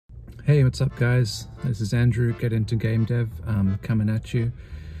Hey, what's up guys? This is Andrew, Get Into Game Dev, coming at you,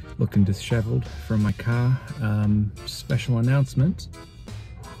 looking disheveled from my car. Special announcement.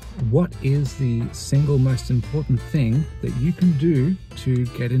 What is the single most important thing that you can do to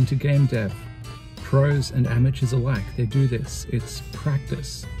get into game dev? Pros and amateurs alike, they do this. It's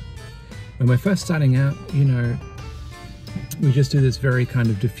practice. When we're first starting out, you know, we just do this very kind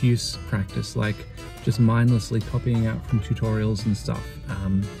of diffuse practice, like just mindlessly copying out from tutorials and stuff.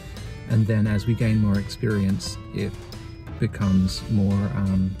 And then as we gain more experience, it becomes more,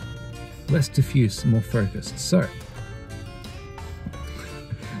 less diffuse, more focused. So,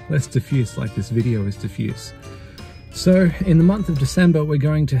 less diffuse like this video is diffuse. So in the month of December, we're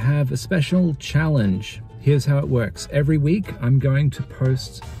going to have a special challenge. Here's how it works. Every week, I'm going to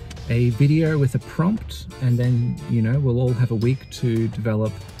post a video with a prompt, and then, you know, we'll all have a week to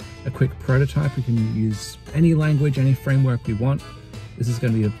develop a quick prototype. We can use any language, any framework we want. This is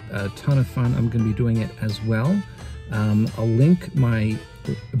going to be a ton of fun. I'm going to be doing it as well. I'll link my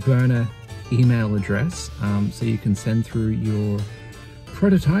burner email address so you can send through your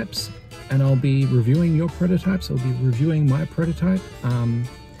prototypes, and I'll be reviewing your prototypes. I'll be reviewing my prototype. And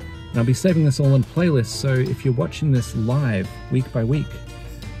I'll be saving this all in playlists, so if you're watching this live week by week,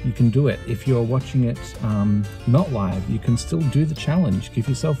 you can do it. If you're watching it not live, you can still do the challenge. Give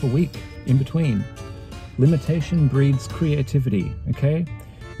yourself a week in between. Limitation breeds creativity, okay?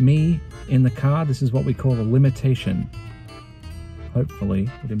 Me in the car, this is what we call a limitation. Hopefully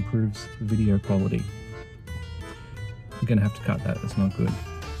it improves the video quality. I'm gonna have to cut that, that's not good.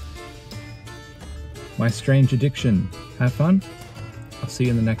 My strange addiction. Have fun. I'll see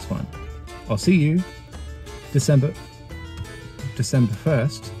you in the next one. I'll see you December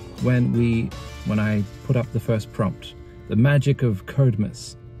 1st when I put up the first prompt. The magic of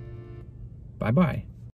Codemas. Bye bye.